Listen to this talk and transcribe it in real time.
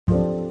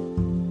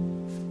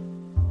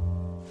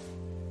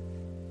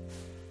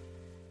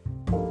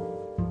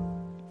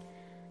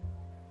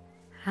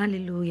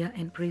Hallelujah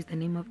and praise the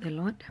name of the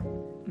Lord.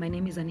 My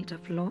name is Anita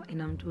Flo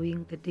and I'm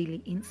doing the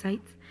Daily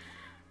Insights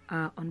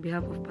on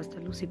behalf of Pastor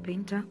Lucy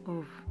Painter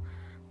of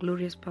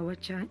Glorious Power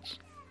Church.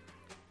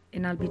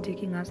 And I'll be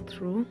taking us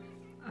through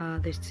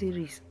the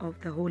series of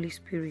the Holy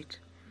Spirit.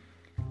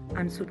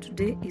 And so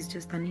today is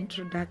just an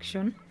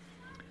introduction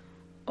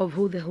of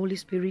who the Holy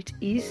Spirit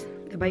is.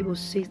 The Bible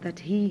says that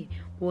He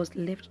was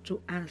left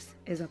to us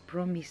as a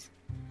promise.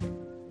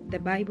 The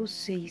Bible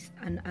says,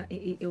 and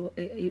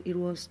it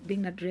was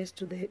being addressed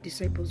to the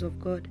disciples of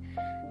God,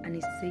 and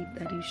it said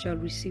that you shall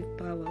receive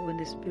power when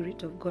the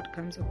Spirit of God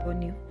comes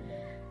upon you,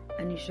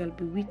 and you shall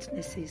be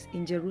witnesses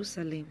in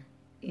Jerusalem,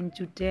 in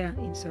Judea,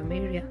 in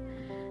Samaria,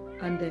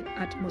 and the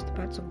utmost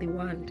parts of the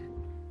world.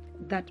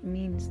 That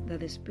means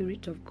that the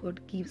Spirit of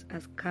God gives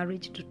us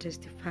courage to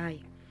testify.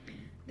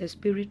 The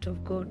Spirit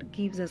of God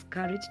gives us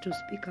courage to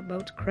speak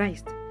about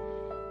Christ.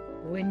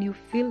 When you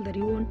feel that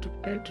you want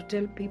to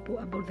tell people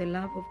about the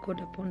love of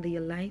God upon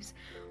their lives,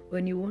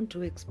 when you want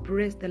to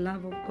express the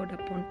love of God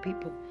upon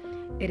people,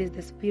 it is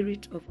the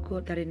Spirit of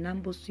God that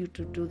enables you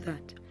to do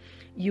that.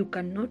 You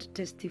cannot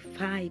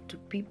testify to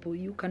people,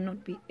 you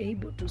cannot be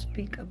able to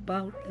speak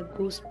about the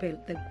gospel,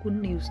 the good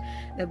news,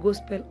 the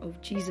gospel of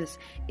Jesus,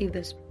 if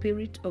the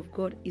Spirit of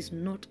God is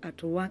not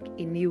at work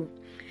in you.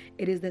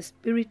 It is the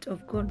Spirit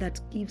of God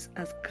that gives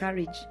us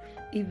courage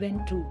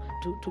even to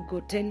go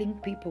telling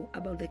people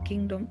about the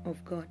kingdom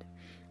of God.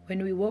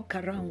 When we walk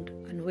around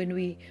and when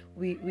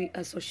we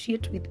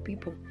associate with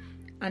people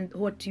and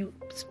what you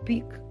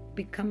speak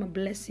become a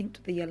blessing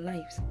to their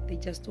lives, they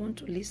just want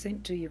to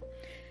listen to you.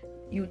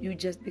 You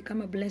just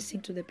become a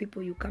blessing to the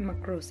people you come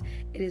across.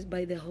 It is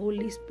by the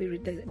Holy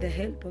Spirit, the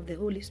help of the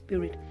Holy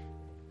Spirit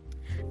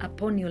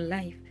upon your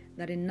life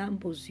that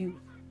enables you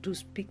to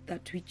speak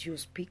that which you're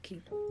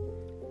speaking.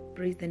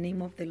 Praise the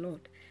name of the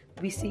Lord.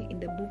 We see in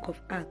the book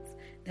of Acts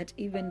that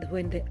even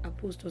when the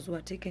apostles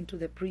were taken to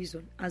the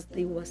prison, as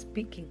they were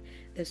speaking,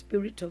 the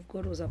Spirit of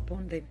God was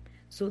upon them.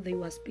 So they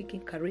were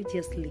speaking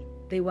courageously.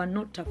 They were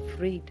not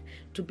afraid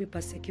to be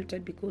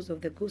persecuted because of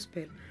the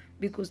gospel,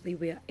 because they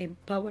were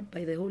empowered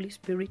by the Holy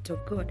Spirit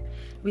of God.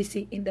 We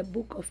see in the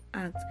book of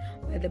Acts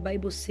where the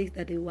Bible says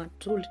that they were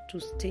told to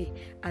stay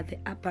at the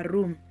upper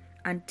room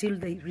until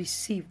they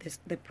receive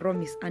the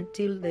promise,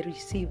 until they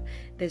receive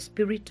the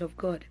Spirit of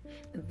God.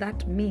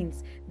 That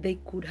means they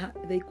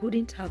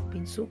couldn't have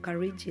been so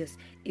courageous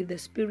if the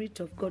Spirit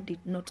of God did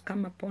not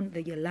come upon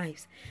their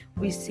lives.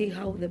 We see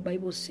how the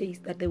Bible says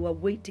that they were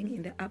waiting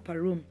in the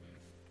upper room.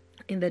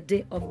 In the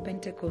day of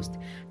Pentecost,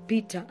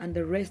 Peter and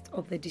the rest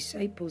of the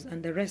disciples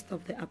and the rest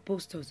of the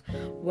apostles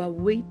were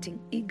waiting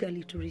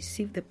eagerly to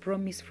receive the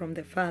promise from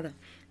the Father.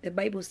 The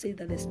Bible says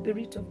that the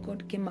Spirit of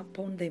God came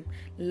upon them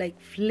like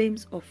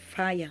flames of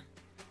fire,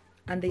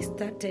 and they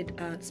started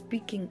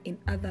speaking in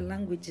other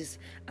languages,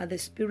 and the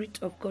Spirit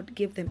of God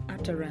gave them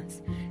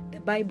utterance. The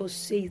Bible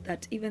says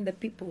that even the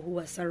people who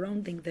were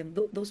surrounding them,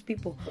 those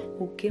people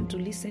who came to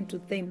listen to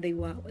them, they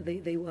were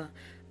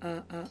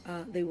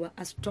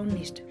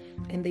astonished,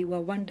 and they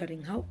were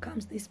wondering, how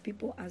comes these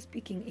people are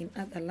speaking in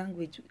other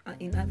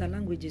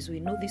languages? We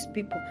know these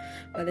people,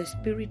 but the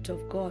Spirit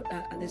of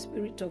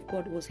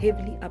God was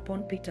heavily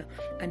upon Peter,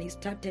 and he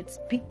started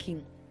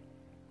speaking,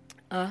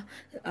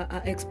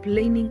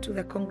 explaining to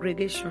the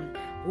congregation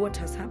what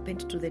has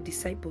happened to the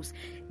disciples.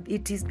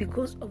 It is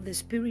because of the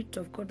Spirit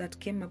of God that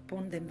came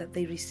upon them that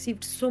they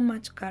received so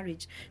much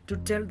courage to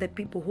tell the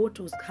people what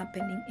was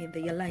happening in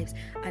their lives.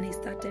 And he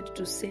started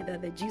to say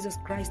that the Jesus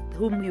Christ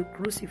whom you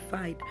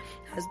crucified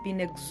has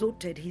been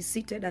exalted. He's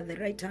seated at the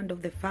right hand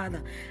of the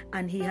Father,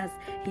 and he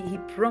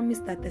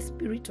promised that the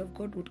Spirit of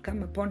God would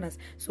come upon us.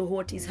 So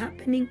what is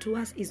happening to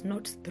us is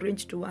not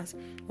strange to us.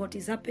 What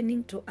is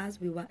happening to us,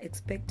 we were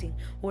expecting.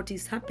 What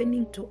is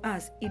happening to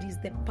us, it is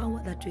the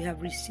power that we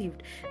have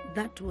received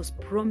that was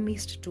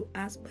promised to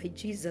us by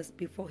Jesus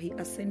before he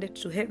ascended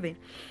to heaven.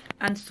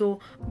 And so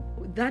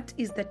that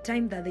is the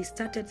time that they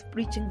started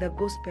preaching the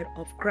gospel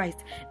of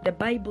Christ. The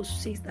Bible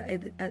says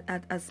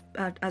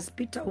that as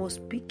Peter was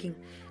speaking,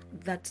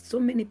 that so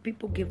many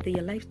people gave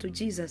their lives to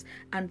Jesus,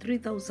 and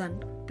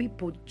 3,000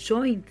 people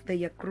joined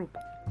their group,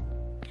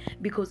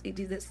 because it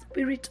is the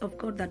Spirit of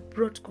God that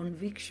brought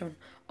conviction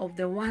of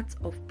the words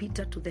of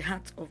Peter to the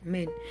hearts of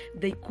men.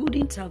 They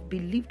couldn't have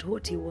believed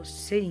what he was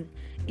saying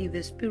if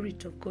the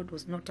Spirit of God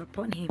was not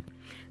upon him.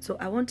 So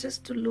I want us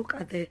to look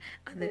at the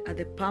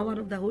power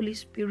of the Holy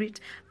Spirit,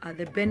 at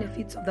the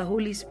benefits of the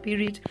Holy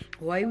Spirit,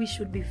 why we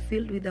should be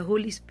filled with the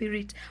Holy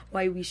Spirit,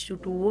 why we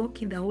should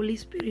walk in the Holy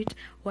Spirit,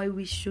 why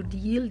we should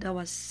yield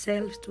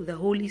ourselves to the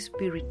Holy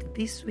Spirit.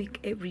 This week,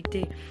 every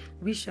day,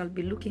 we shall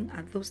be looking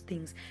at those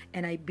things,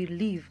 and I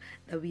believe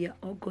that we are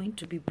all going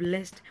to be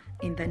blessed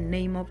in the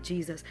name of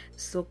Jesus.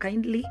 So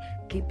kindly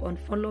keep on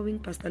following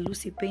Pastor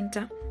Lucy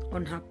Painter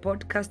on her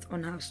podcast,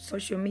 on her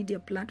social media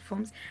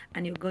platforms,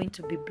 and you're going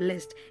to be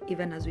blessed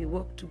even as we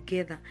walk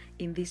together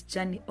in this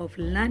journey of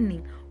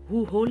learning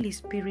who Holy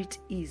Spirit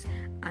is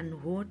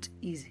and what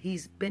is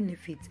his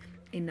benefits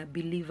in a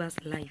believer's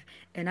life.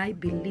 And I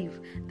believe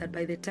that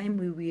by the time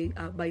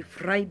by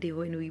Friday,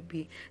 when we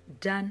be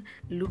done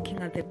looking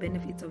at the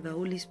benefits of the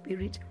Holy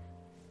Spirit,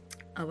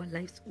 our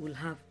lives will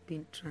have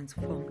been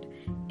transformed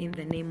in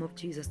the name of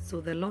Jesus.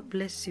 So the Lord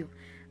bless you,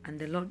 and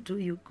the Lord do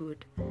you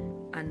good,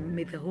 and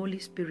may the Holy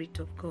Spirit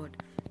of God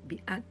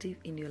be active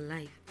in your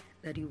life,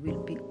 that you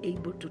will be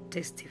able to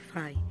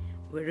testify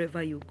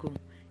wherever you go,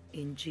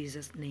 in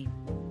Jesus'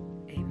 name.